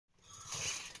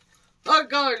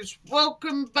guys,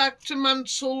 welcome back to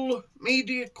Mansell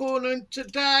Media Corner. In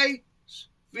today's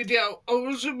video, I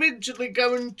was originally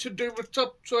going to do a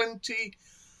top 20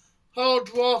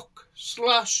 hard rock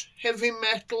 / heavy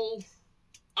metal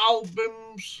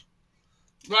albums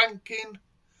ranking,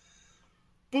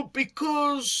 but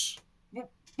because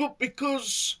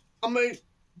I'm a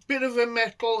bit of a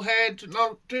metalhead and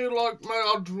I do like my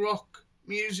hard rock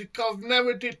music, I've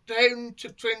narrowed it down to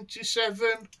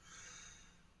 27.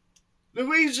 The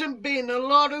reason being, a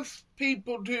lot of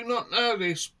people do not know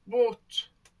this, but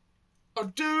I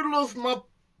do love my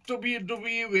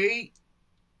WWE,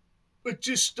 which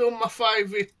is still my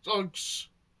favourite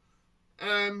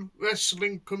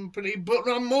wrestling company, but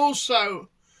I'm also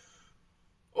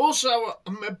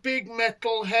I'm a big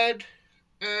metalhead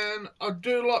and I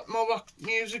do like my rock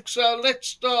music. So let's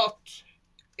start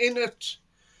in at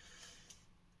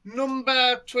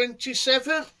number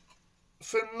 27.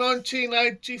 From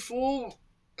 1984,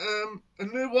 a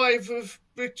new wave of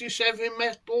British heavy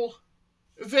metal.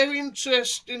 A very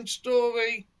interesting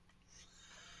story.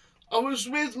 I was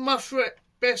with my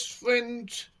best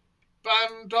friend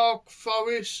band Dark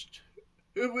Forest,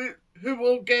 who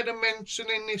will get a mention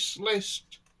in this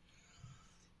list.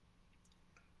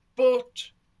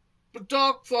 But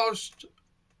Dark Forest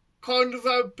kind of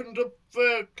opened up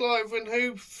for Clive and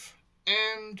Hoof,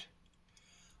 and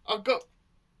I got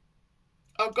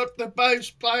the bass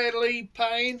player Lee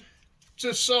Payne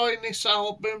to sign this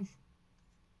album,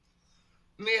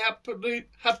 and he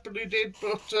happily did.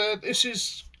 But this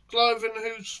is Clive and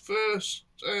Hoof's first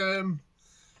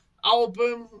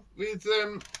album with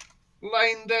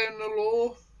Laying Down the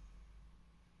Law,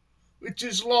 which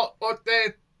is a lot like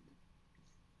their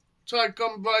take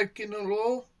on Breaking the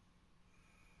Law,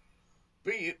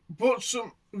 but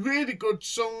some really good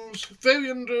songs, very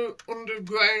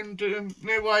underground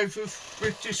new wave of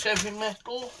British heavy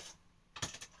metal.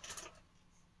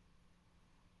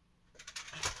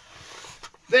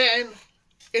 Then,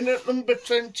 in at number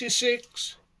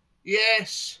 26,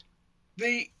 yes,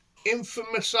 the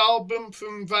infamous album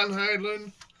from Van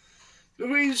Halen. The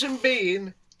reason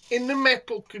being, in the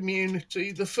metal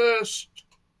community, the first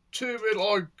two were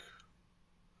like,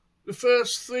 the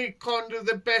first three kind of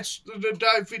the best of the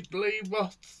David Lee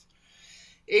Roth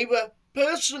era.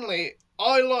 Personally,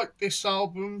 I like this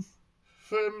album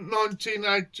from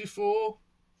 1984.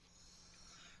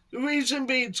 The reason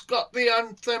being, it's got the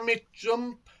anthemic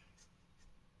jump.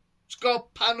 It's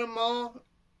got Panama,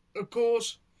 of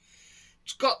course.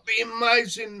 It's got the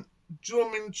amazing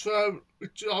drum intro,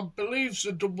 which I believe is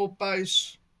a double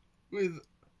bass with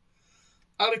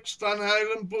Alex Van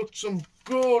Halen, but some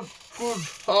good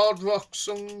hard rock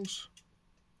songs.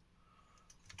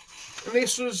 And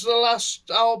this was the last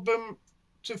album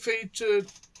to feature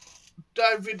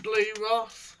David Lee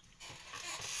Roth.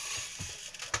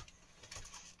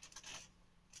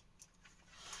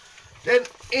 Then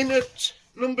in at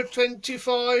number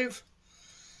 25,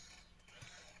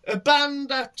 a band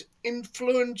that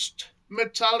influenced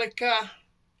Metallica,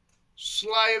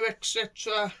 Slayer,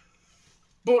 etc.,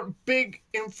 but big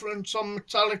influence on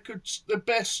Metallica. It's the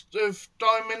best of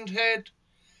Diamond Head.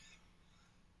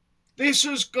 This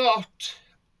has got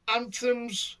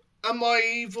anthems, Am I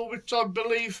Evil, which I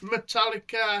believe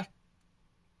Metallica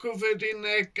covered in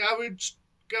their Garage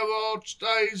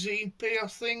Days EP, I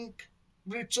think.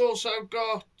 But it's also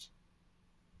got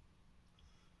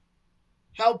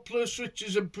Helpless, which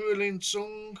is a brilliant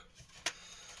song.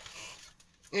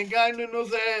 Again,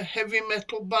 another heavy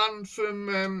metal band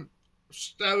from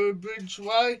Stourbridge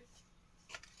Way.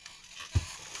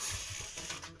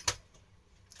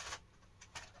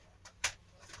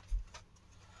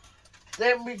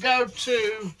 Then we go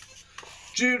to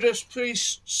Judas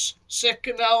Priest's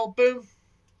second album,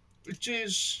 which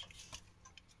is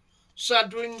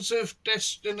Sad Wings of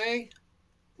Destiny,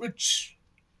 which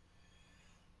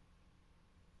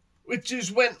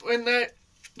is when the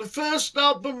first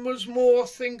album was more, I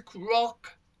think,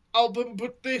 rock album,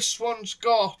 but this one's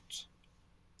got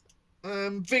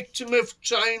Victim of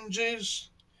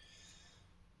Changes,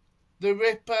 The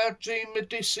Ripper, Dreamer,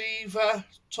 Deceiver,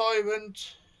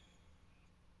 Tyrant,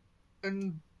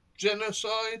 and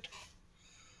Genocide.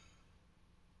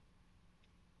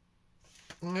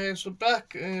 And there's the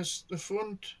back, there's the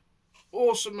front.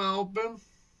 Awesome album.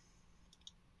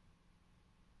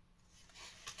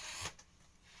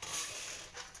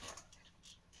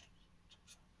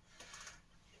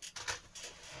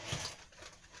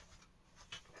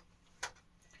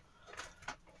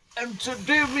 And to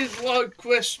do with like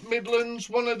West Midlands,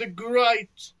 one of the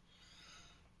great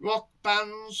rock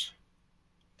bands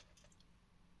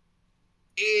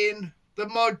in the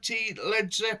mighty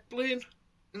Led Zeppelin.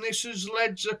 and this is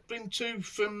Led Zeppelin 2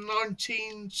 from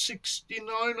 1969,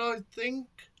 I think.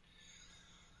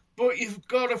 But you've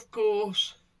got, of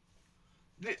course,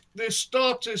 the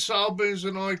start of this album is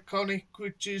an iconic,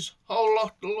 which is Whole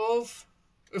Lot of Love,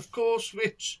 of course,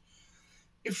 which,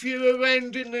 if you were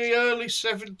around in the early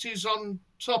 70s on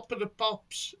Top of the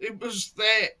Pops, it was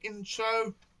their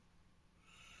intro.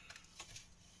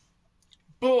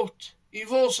 But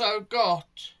you've also got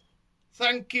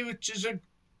Thank You, which is a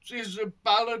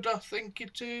ballad, I think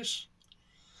it is.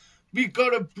 We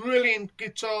got a brilliant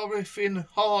guitar riff in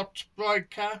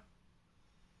Heartbreaker,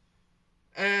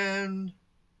 and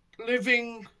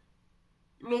Living,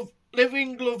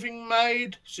 Loving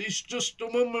Maid, She's Just a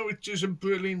Woman, which is a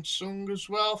brilliant song as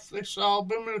well for this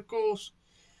album. And of course,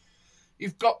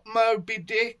 you've got Moby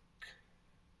Dick.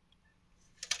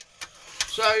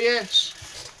 So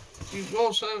yes, you've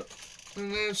also,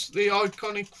 and there's the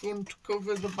iconic front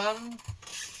cover of the band.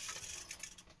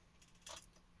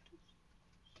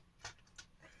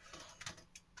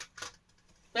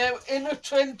 Now, in a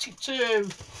 22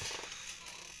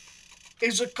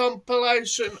 is a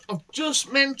compilation. I've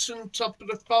just mentioned Top of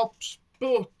the Pops,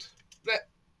 but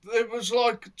there was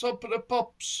like a Top of the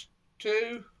Pops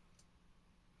 2,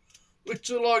 which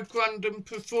are like random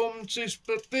performances,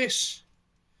 but this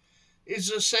is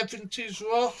a 70s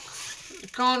rock. You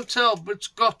can't tell, but it's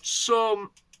got some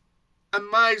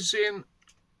amazing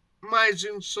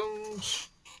songs.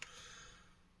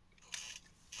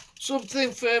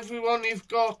 Something for everyone. You've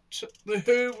got The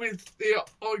Who with the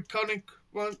iconic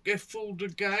Won't Get Fooled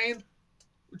Again,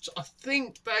 which I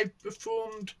think they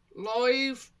performed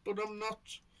live, but I'm not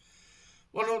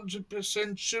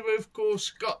 100% sure. Of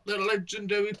course, got the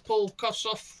legendary Paul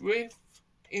Kossoff riff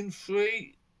in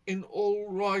 3 in All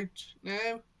Right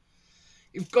Now.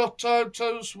 You've got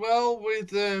Toto as well with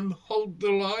Hold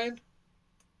the Line.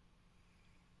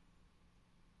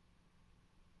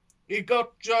 You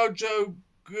got Jojo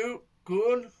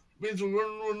Gunn with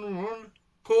Run Run Run.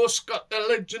 Of course, got the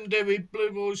legendary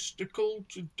Blue Oyster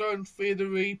Cult with Don't Fear the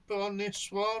Reaper on this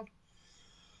one.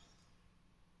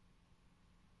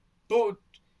 But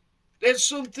there's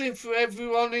something for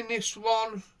everyone in this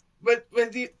one.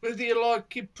 Whether you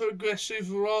like it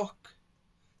progressive rock,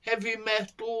 heavy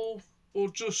metal, or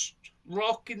just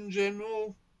rock in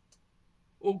general,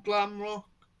 or glam rock.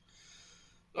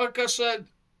 Like I said,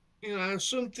 you know,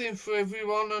 something for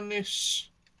everyone on this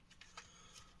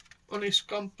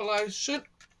compilation.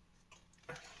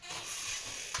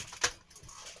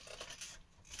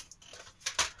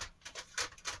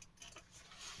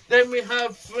 Then we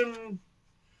have from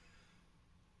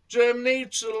Germany,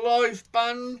 it's a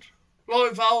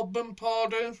live album,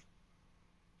 pardon.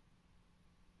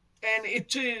 And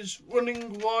it is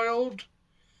Running Wild,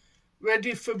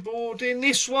 Ready for Boarding.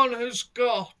 This one has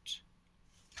got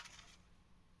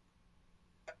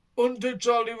Under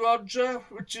Jolly Roger,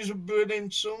 which is a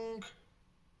brilliant song.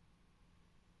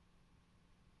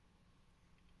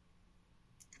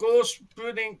 Of course,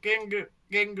 brilliant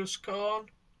Genghis Khan.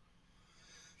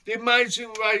 The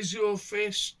Amazing Raise Your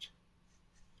Fist.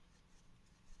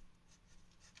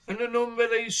 And an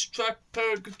unreleased track,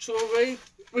 Purgatory,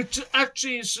 which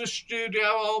actually is a studio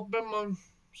album. I'm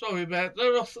sorry about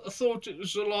that. I thought it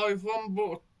was a live one,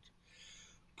 but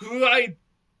great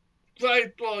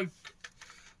like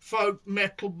folk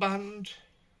metal band.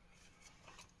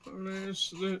 And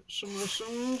there's some of the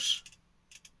songs.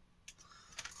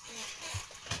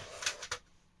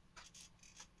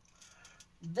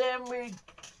 Then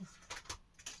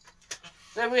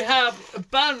we have a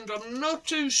band. I'm not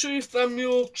too sure if they're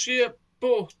Yorkshire,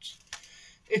 but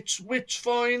it's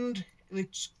Witchfind, and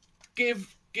it's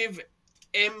Give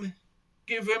 'em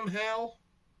Hell.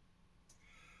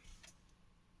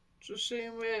 Just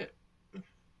seeing where.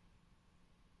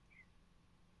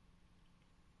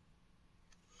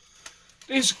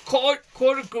 It's quite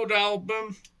a good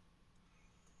album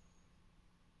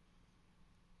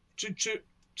to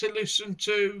listen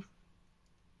to.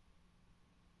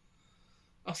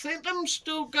 I think I'm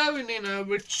still going, you know,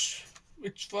 which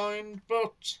fine,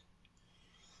 but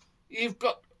you've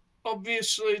got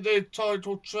obviously the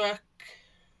title track,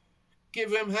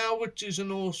 Give 'em Hell, which is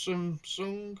an awesome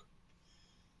song.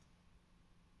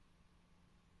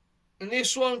 And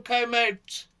this one came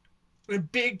out in a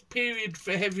big period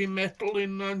for heavy metal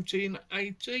in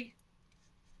 1980.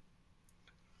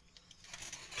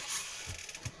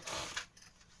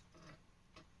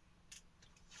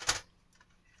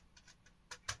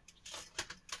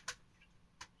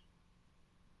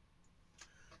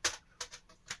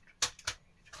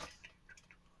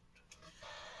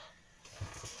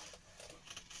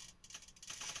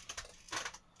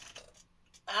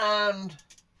 And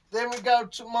Then we go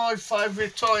to my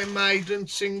favourite Iron Maiden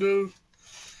single,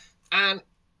 and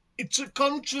it's a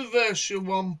controversial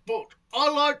one, but I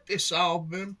like this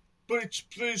album, but it's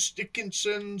Bruce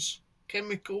Dickinson's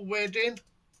Chemical Wedding.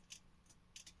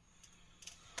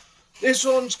 This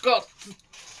one's got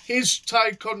his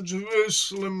take on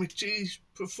Jerusalem, which he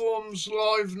performs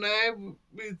live now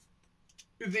with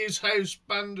his house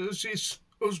band, as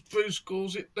Bruce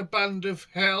calls it, the Band of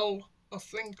Hell, I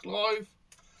think, live.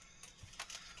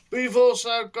 We've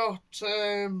also got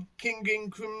King in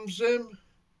Crimson,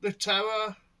 The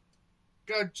Tower,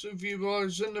 Gates of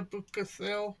Horizon, The Book of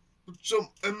Hell. Some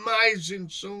amazing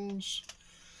songs.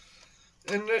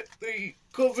 And the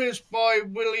covers by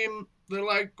the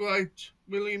late great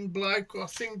William Blake, who I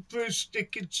think Bruce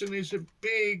Dickinson is a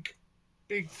big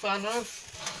fan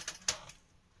of.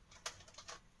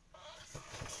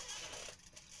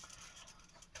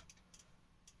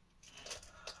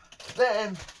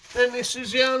 Then this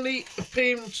is the only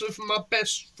appearance of my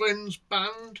best friend's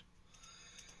band.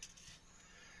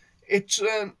 It's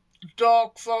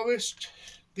Dark Forest,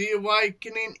 The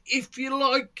Awakening. If you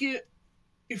like your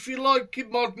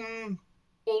modern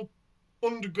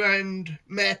underground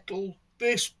metal,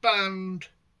 this band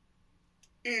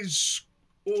is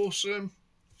awesome.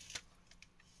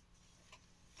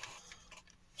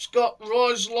 It's got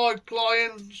Rise Like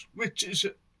Lions, which is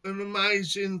an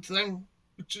amazing thing.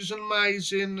 Which is an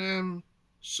amazing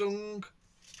song.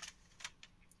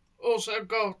 Also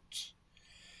got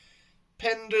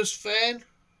Pender's Fen,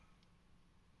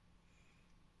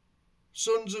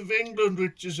 Sons of England,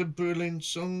 which is a brilliant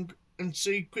song, and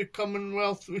Secret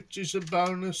Commonwealth, which is a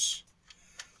bonus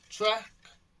track.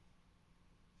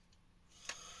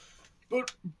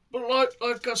 But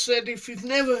like I said, if you've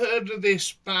never heard of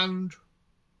this band,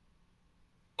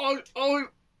 I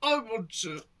would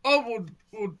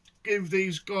give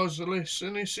these guys a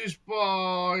listen. This is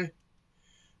by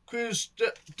Cruz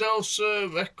del Sur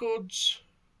Records.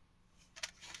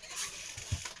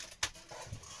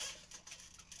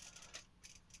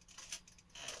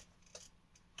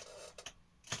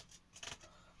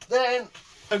 Then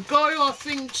a guy I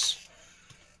think's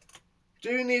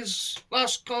doing his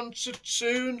last concert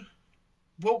soon,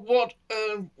 but what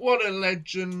a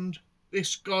legend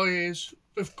this guy is.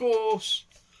 Of course,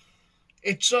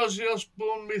 it's Ozzy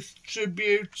Osbourne with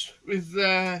tribute with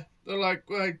the late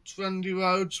great Randy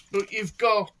Rhoads, but you've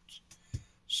got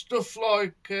stuff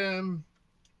like Paranoid,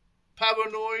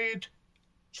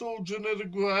 Children of the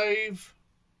Grave,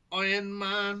 Iron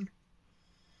Man,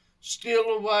 Steal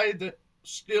Away,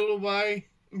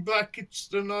 in brackets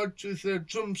The Night, with a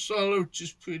drum solo, which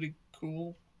is pretty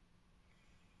cool.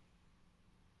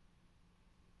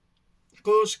 Of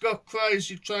course, got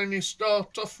Crazy Train. You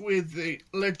start off with the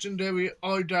legendary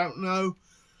I Don't Know.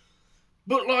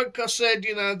 But like I said,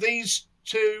 you know, these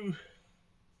two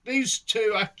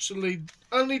actually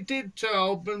only did 2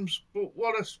 albums, but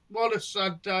what a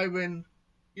sad day when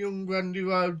young Randy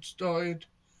Rhoads died.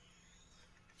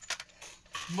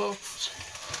 But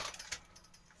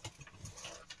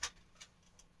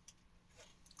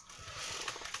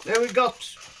then we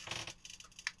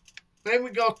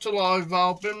got a live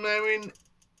album now in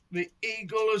The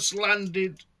Eagle Has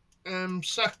Landed,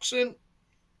 Saxon.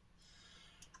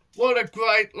 What a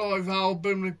great live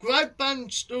album. A great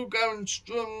band, still going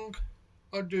strong,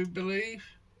 I do believe.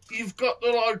 You've got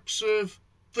the likes of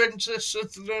Princess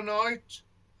of the Night,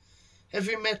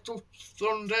 Heavy Metal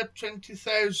Thunder,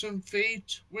 20,000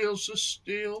 Feet, Wheels of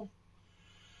Steel.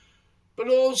 But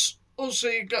also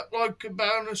you got like a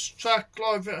bonus track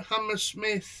live at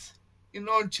Hammersmith in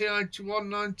 1981,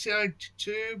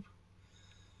 1982,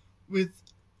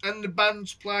 and the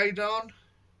bands played on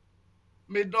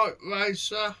Midnight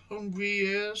Racer, Hungry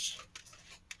Years.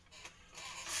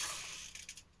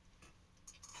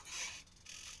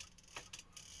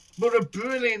 But a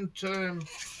brilliant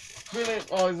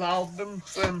live album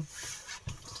from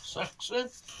Saxon.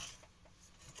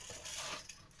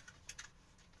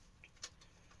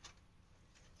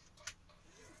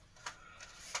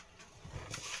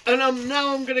 And I'm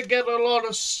going to get a lot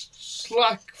of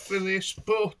slack for this,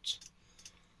 but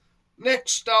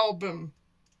next album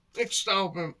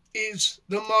is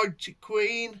The Mighty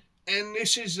Queen, and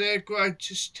this is their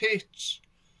greatest hits.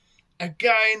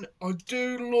 Again, I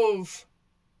do love,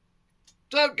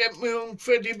 don't get me wrong,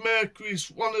 Freddie Mercury's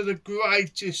one of the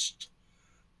greatest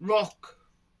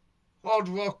hard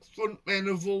rock frontmen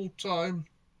of all time.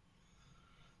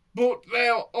 But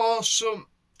there are some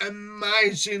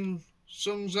amazing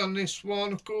songs on this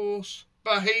one, of course.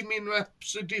 Bohemian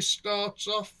Rhapsody starts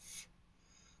off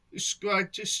its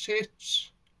greatest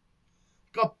hits.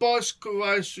 Got Bicycle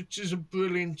Race, which is a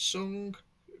brilliant song.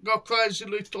 got Crazy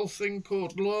Little Thing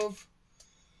Called Love.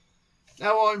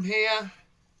 Now I'm Here,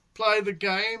 Play the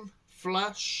Game,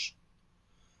 Flash,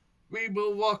 We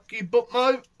Will Rock You. But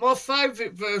my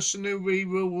favourite version of We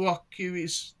Will Rock You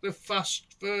is the fast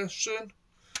version.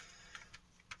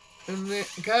 And then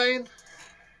again,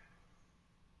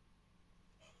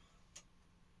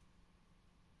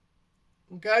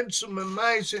 some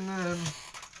amazing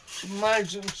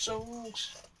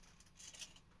songs.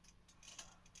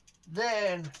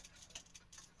 Then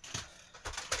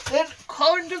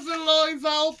kind of a live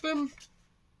album.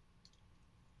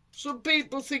 Some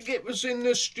people think it was in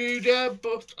the studio,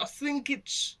 but I think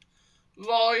it's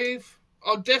live.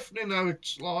 I definitely know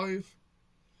it's live.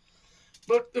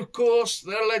 But of course,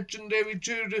 the legendary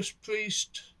Judas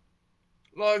Priest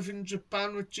live in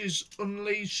Japan, which is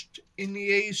Unleashed in the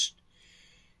East.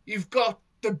 You've got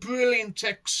the brilliant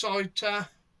Exciter,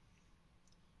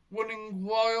 Running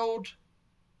Wild,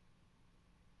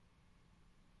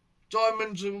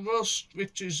 Diamonds and Rust,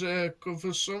 which is a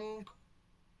cover song.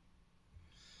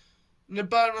 And the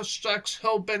bonus track's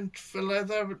Hellbent for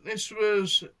Leather. This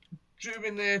was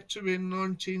during their tour in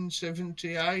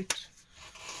 1978.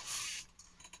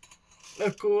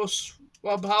 Of course,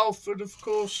 Rob Halford, of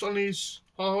course, on his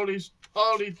Harley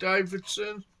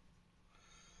Davidson.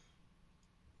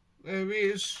 There he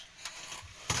is.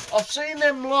 I've seen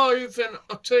them live, and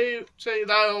I tell you they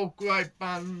are a great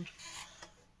band.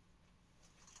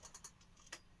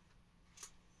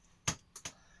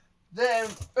 Then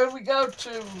when we go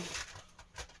to,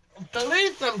 I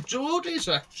believe them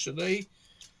Geordies actually.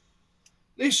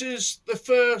 This is the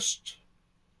first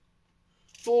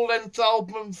full-length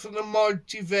album for the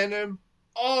Mighty Venom.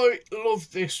 I love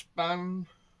this band.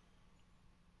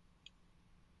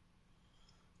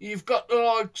 You've got the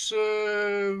likes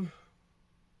of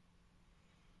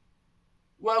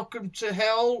Welcome to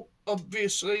Hell,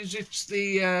 obviously, it's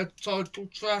the title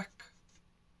track.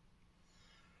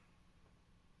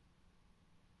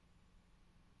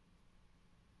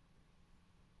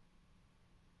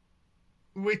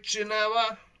 Witching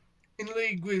Hour, In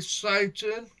League with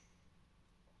Satan.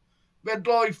 Red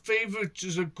Light Fever, which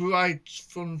is a great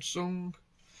fun song.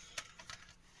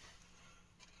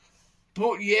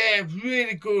 But yeah,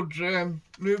 really good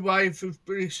new wave of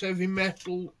British heavy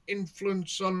metal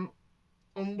influence on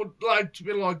would like to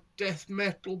be like death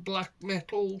metal, black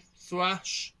metal,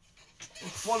 thrash.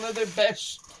 It's one of the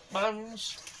best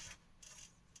bands.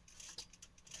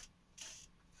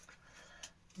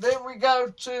 Then we go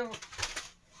to,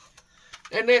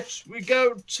 and next we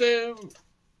go to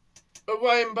a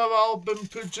Rainbow album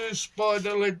produced by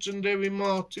the legendary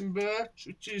Martin Birch,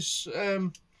 which is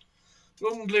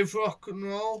Long Live Rock and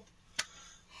Roll.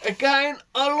 Again,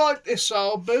 I like this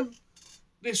album.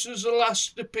 This was the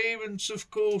last appearance,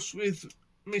 of course, with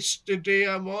Mr.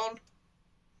 Dio on.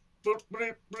 But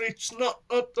it's not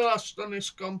the last on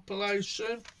this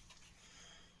compilation.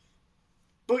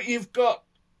 But you've got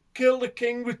Kill the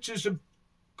King, which is a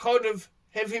kind of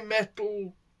heavy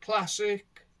metal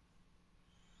classic.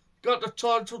 Got the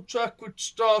title track, which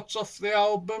starts off the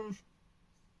album,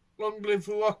 Long Live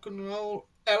Rock and Roll,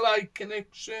 LA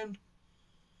Connection,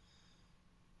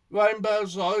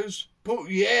 Rainbow's Eyes. But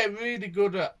yeah, really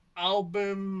good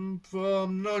album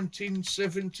from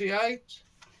 1978.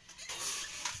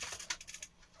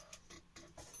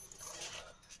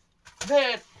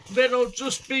 Then I was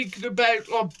just speaking about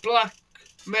like black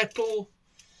metal.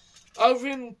 Over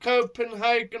in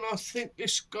Copenhagen, I think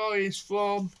this guy is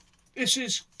from. This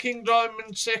is King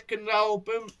Diamond's second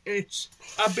album. It's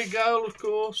Abigail, of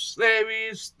course. There he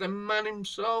is, the man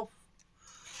himself.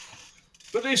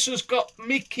 But this has got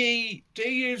Mickey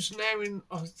D, who's now in,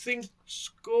 I think,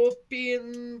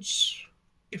 Scorpions.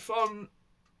 If I'm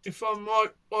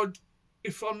not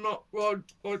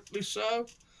rightly so.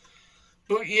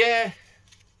 But yeah,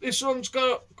 this one's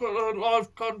got a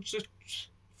live concert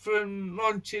from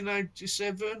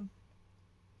 1987.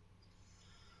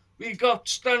 We got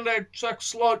standout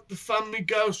tracks like The Family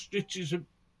Ghost, which is a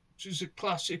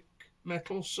classic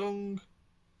metal song.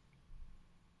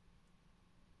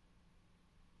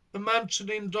 A Mansion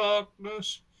in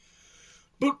Darkness.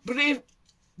 But if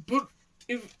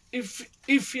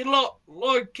you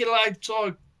like your late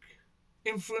type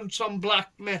influence on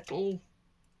black metal,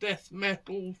 death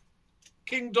metal,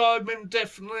 King Diamond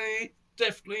definitely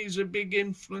is a big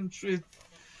influence with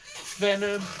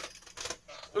Venom.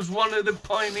 Was one of the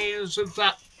pioneers of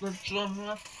that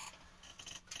genre.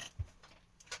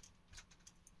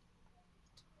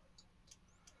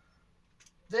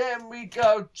 Then we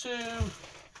go to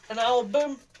an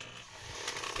album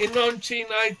in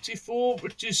 1984,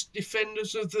 which is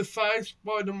Defenders of the Faith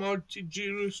by the mighty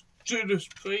Judas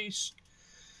Priest.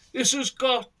 This has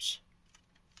got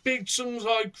big songs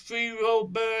like Free Will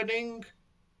Burning,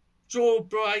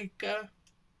 Jawbreaker,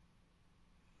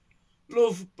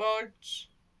 Love Bites,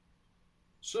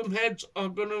 Some Heads Are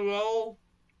Gonna Roll.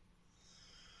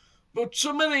 But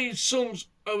some of these songs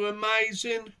are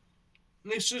amazing.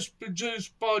 This is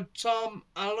produced by Tom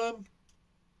Allen,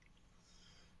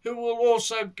 who will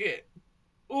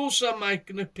also make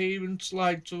an appearance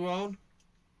later on.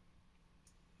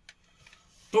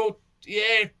 But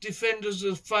yeah, Defenders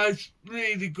of Faith,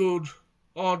 really good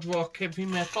hard rock heavy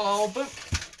metal album.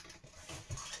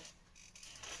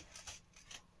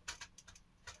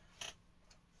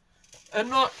 And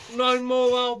not 9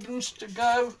 more albums to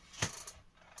go.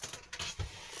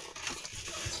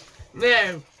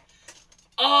 Now,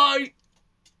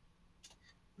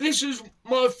 this is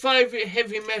my favourite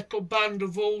heavy metal band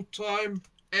of all time,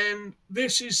 and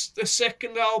this is the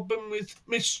second album with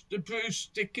Mr. Bruce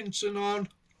Dickinson on.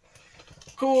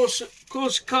 Of course, you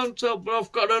can't tell, but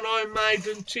I've got an Iron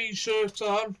Maiden t-shirt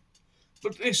on.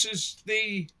 But this is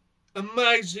the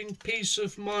amazing Peace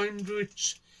of Mind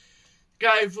which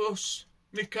gave us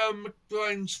Nico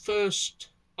McBrain's first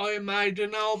Iron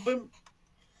Maiden album.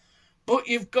 But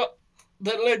you've got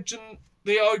the legend,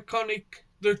 the iconic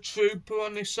The Trooper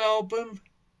on this album,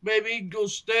 where he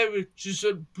goes there, which is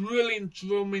a brilliant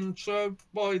drum intro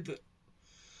by the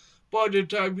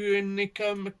debuting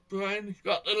Nico McBrain. You've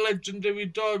got the legendary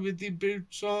Die With Your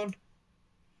Boots On.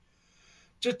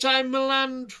 To Tame a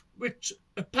Land, which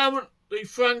apparently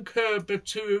Frank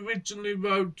Herbert, who originally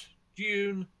wrote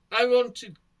Dune, they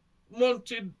wanted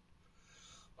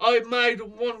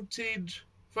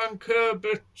Frank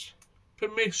Herbert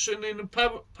permission, and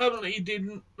apparently he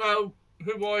didn't know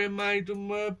who Iron Maiden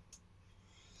were,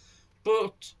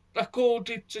 but they called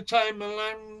it To Tame a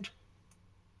Land.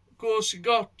 Of course, he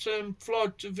got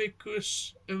Flight to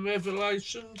Icarus and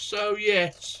Revelation, so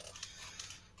yes,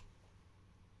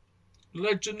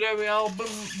 legendary album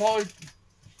by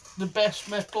the best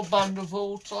metal band of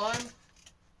all time.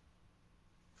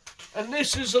 And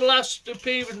this is the last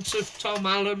appearance of Tom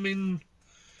Allen in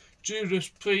Judas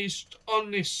Priest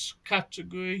on this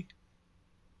category.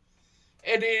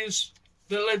 It is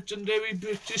the legendary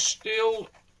British Steel.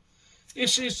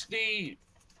 This is the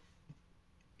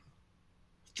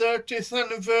 30th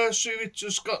anniversary, which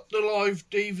has got the live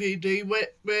DVD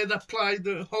where they play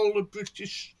the whole of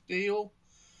British Steel.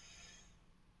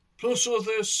 Plus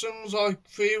other songs like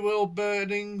Free Will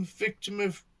Burning, Victim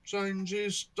of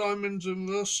Changes, Diamonds and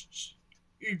Rusts.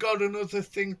 You got Another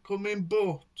Thing Coming,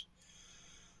 but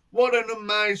what an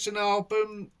amazing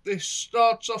album. This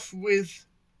starts off with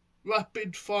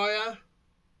Rapid Fire,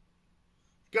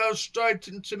 goes straight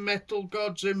into Metal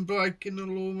Gods and Breaking the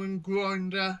Law and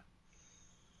Grinder.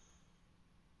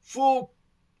 Four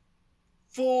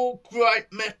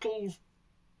great metal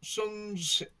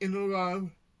songs in a row,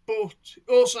 but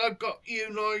also got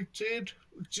United,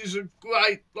 which is a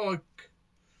great ballad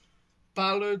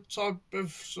type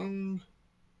of song.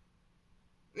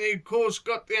 He of course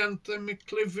got the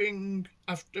anthemic Living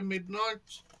After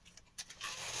Midnight.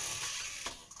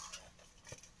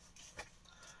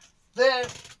 Then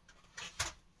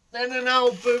an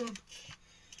album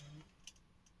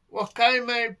what came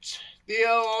out the year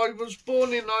I was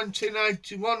born in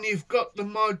 1981. You've got the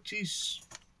Mighty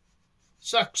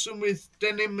Saxon with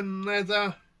Denim and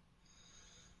Leather.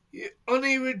 On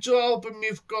the original album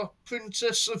you've got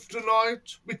Princess of the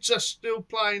Night, which I still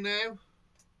play now.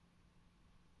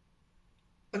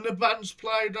 And the band's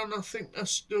played on, I think they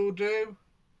still do.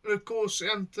 And of course the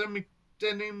anthemic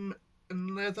Denim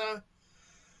and Leather.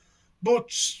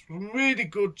 But some really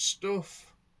good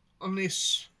stuff on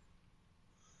this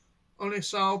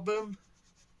album.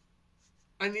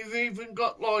 And you've even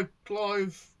got live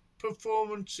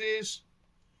performances.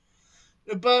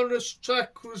 The bonus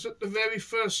track was at the very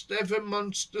first ever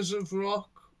Monsters of Rock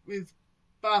with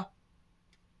Bop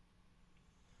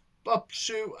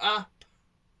Shoot App.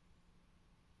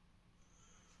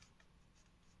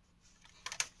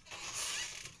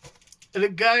 And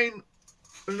again,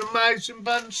 an amazing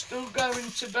band still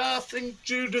going today. I think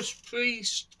Judas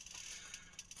Priest,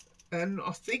 and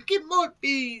I think it might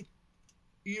be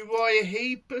Uriah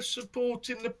Heep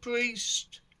supporting the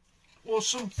Priest or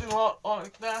something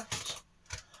like that.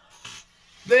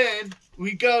 Then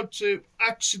we go to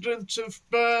Accident of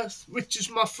Birth, which is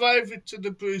my favourite of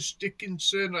the Bruce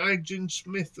Dickinson, Adrian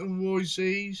Smith and Roy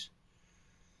Z's.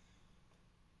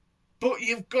 But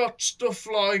you've got stuff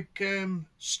like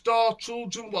Star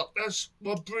Children, what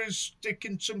Bruce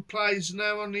Dickinson plays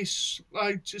now on his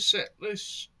latest set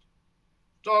list.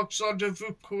 Dark Side of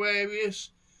Aquarius,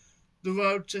 The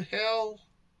Road to Hell,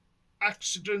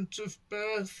 Accident of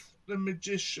Birth. The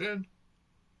Magician,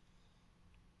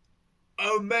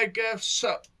 Omega.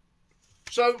 So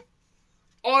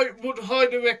I would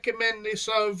highly recommend this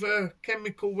over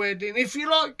Chemical Wedding. If you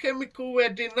like Chemical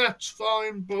Wedding, that's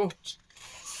fine, but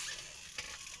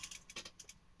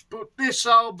this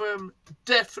album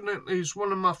definitely is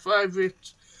one of my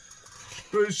favourite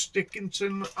Bruce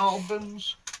Dickinson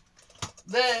albums.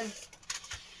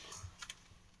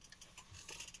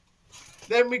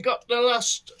 Then we got The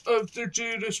Last of the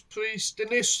Judas Priest,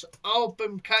 and this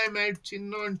album came out in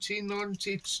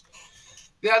 1990. It's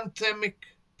the anthemic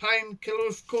Painkiller,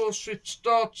 of course. It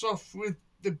starts off with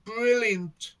the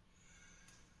brilliant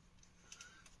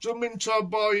drum intro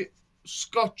by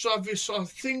Scott Travis. I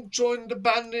think joined the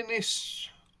band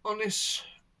on this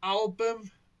album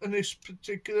and this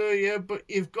particular year, but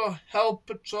you've got Hell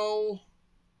Patrol,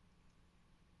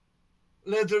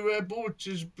 Leather Rebel, which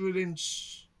is brilliant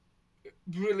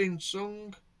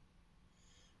song.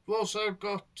 We've also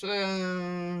got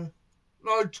Nightcrawler,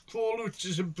 which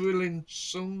is a brilliant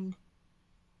song.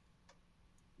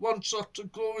 One Shot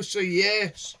of Glory, so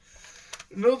yes.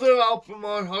 Another album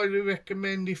I highly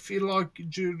recommend if you like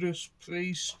Judas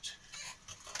Priest.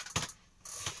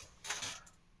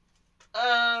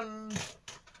 And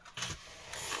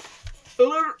a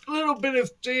little bit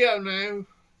of Dio now.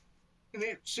 And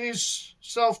it's his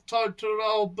self-titled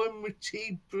album, which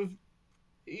he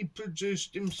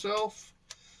produced himself.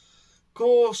 Of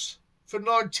course, for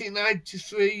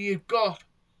 1983, you've got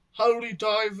Holy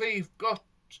Diver, you've got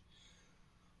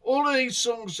all of these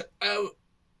songs are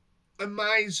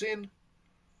amazing.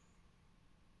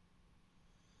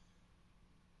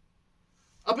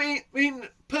 I mean,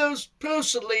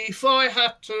 personally, if I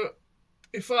had to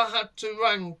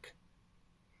rank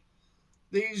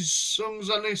these songs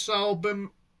on this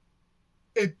album,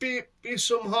 it'd be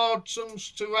some hard songs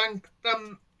to rank.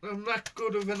 Them that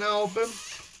good of an album.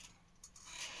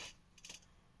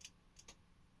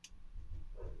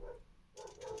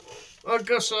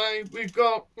 Like I say, we've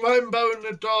got Rainbow in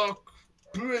the Dark,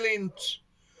 brilliant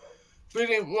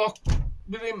rock,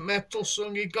 brilliant metal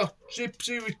song. You got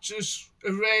Gypsy, which is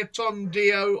a rare Tom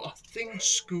Dio, I think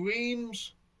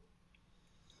Screams.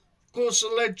 Of course, the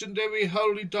legendary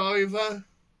Holy Diver,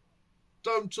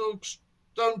 Don't Talk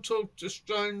to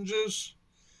Strangers.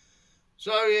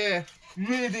 So yeah,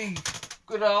 really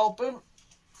good album.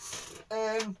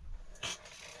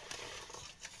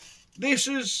 This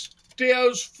is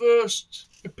Dio's first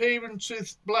appearance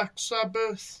with Black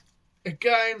Sabbath.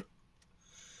 Again,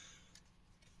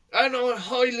 and I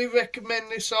highly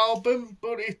recommend this album,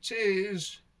 but it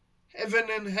is Heaven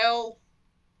and Hell,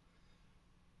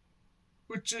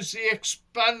 which is the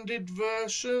expanded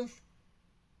version.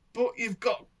 But you've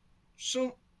got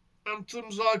some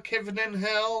anthems like Heaven and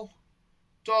Hell,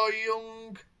 Die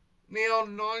Young,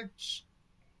 Neon Nights.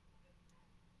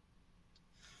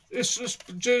 This was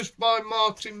produced by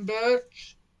Martin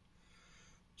Birch,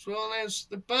 as well as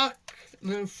the back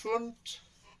and the front.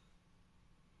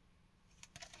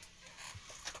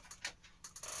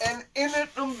 And in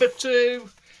at number 2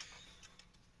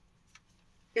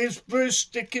 is Bruce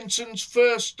Dickinson's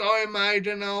first Iron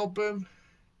Maiden album.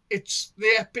 It's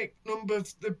the epic Number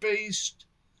of the Beast.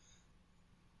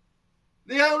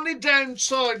 The only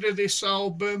downside of this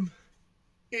album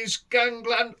is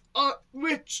Gangland,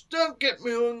 which, don't get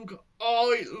me wrong,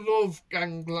 I love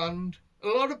Gangland. A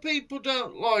lot of people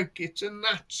don't like it, and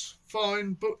that's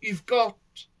fine, but you've got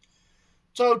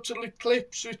Total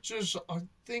Eclipse, which is, I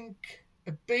think,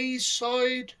 a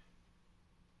B-side.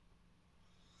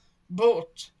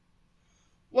 But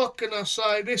what can I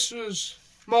say? This was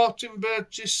Martin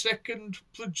Birch's second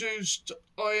produced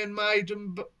Iron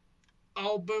Maiden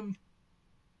album.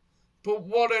 But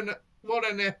what an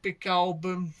epic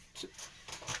album.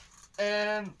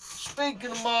 And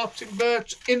speaking of Martin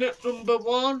Birch, in at number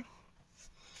 1,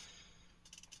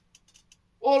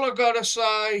 all I gotta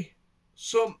say,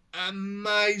 some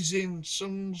amazing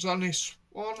songs on this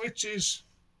one, which is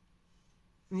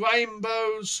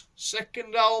Rainbow's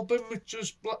second album, which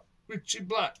was Richie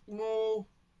Blackmore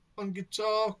on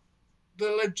guitar,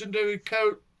 the legendary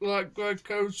Greg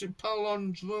Cozy Pal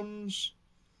on drums,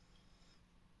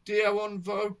 Dio on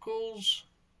vocals,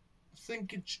 I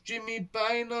think it's Jimmy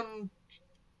Bain on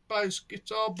bass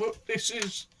guitar, but this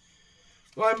is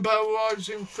Rainbow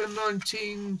Rising for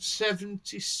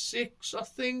 1976, I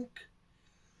think.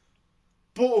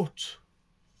 But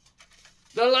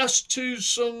the last 2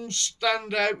 songs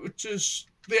stand out, which is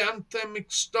the anthemic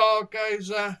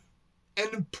Stargazer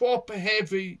and proper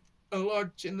heavy A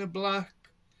Light in the Black.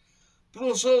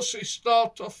 Plus also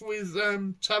start off with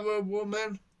Terror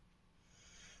Woman.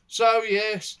 So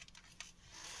yes,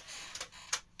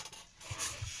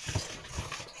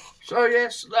 So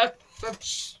yes,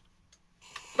 that's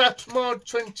my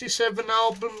 27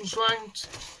 albums ranked.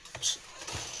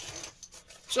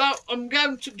 So I'm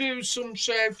going to do some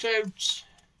shout outs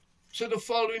to the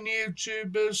following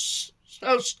YouTubers.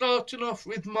 So starting off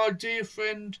with my dear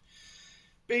friend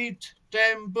Beat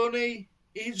Down Bunny.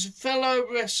 He's a fellow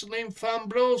wrestling fan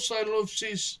but also loves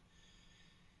his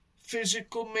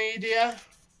physical media.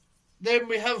 Then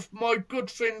we have my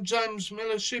good friend James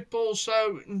Millership,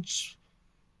 also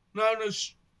known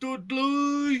as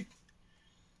Dudley,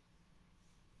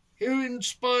 who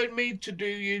inspired me to do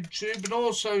YouTube, and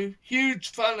also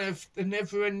huge fan of The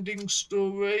Never-Ending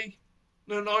Story,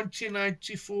 the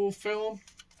 1984 film.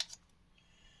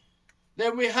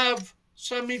 Then we have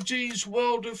Sammy G's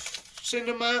World of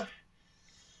Cinema.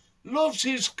 Loves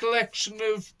his collection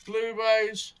of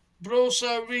Blu-rays, but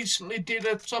also recently did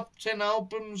a top 10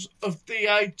 albums of the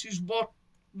 80s,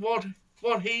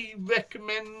 what he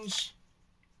recommends.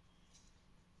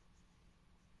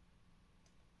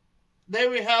 There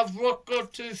we have Rock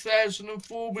God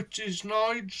 2004, which is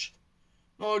Nigel,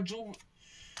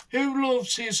 who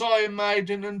loves his Iron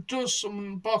Maiden and does some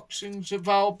unboxings of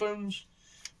albums,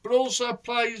 but also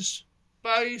plays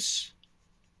bass.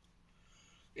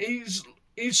 His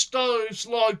style is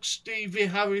like Stevie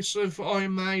Harris of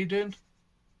Iron Maiden.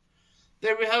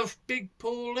 Then we have Big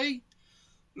Paulie.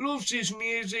 Loves his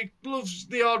music, loves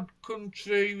the odd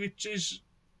country, which is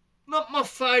not my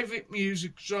favourite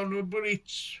music genre, but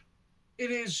it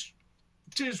is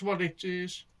what it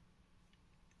is.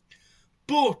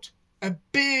 But a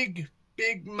big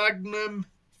Magnum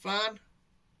fan.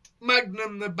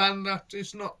 Magnum the band, that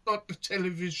is, not the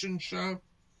television show.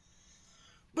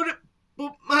 But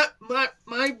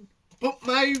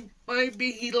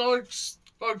maybe he likes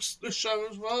the show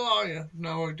as well. I have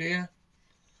no idea.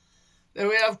 Then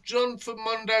we have John from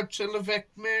Mondo Televec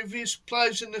Movies,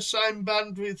 plays in the same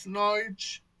band with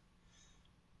Nige,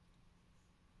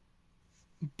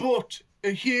 but a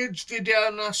huge Video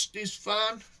Nasties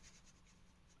fan.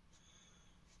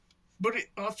 But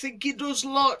I think he does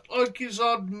like his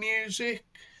odd music.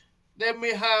 Then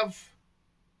we have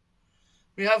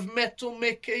Metal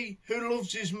Mickey, who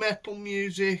loves his metal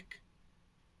music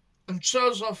and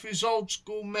shows off his old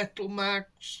school metal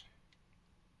mags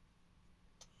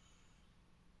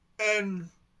and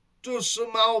does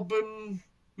some album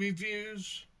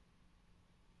reviews.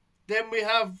 Then we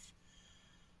have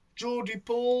Geordie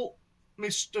Paul,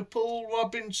 Mr. Paul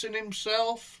Robinson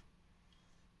himself.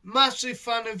 Massive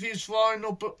fan of his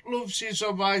vinyl, but loves his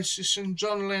Oasis and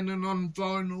John Lennon on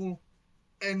vinyl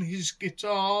and his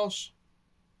guitars.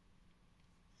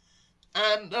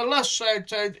 And the last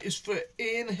shout out is for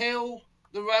Ian Hill,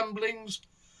 The Ramblings.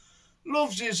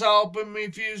 Loves his album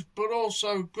reviews, but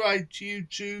also a great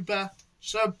YouTuber.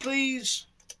 So please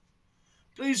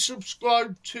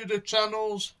subscribe to the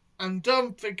channels, and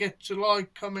don't forget to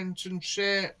like, comment and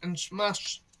share, and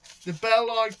smash the bell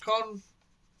icon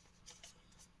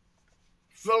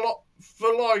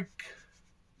for like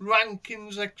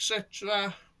rankings,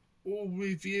 etc., or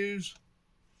reviews.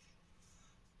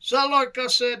 So like I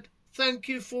said, thank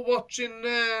you for watching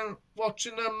a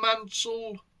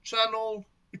Mansell channel,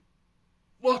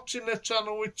 watching a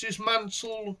channel which is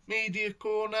Mansell Media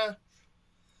Corner.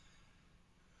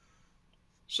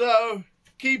 So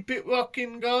keep it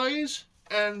rocking, guys,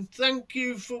 and thank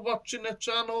you for watching the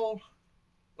channel.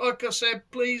 Like I said,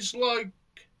 please like,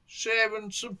 share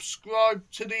and subscribe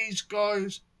to these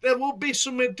guys. There will be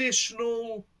some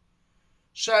additional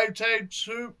shout outs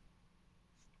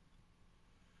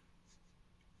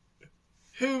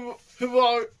who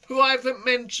I haven't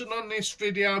mentioned on this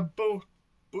video, but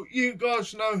you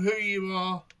guys know who you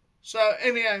are. So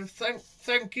anyhow,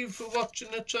 thank you for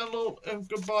watching the channel, and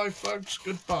goodbye folks,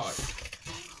 goodbye.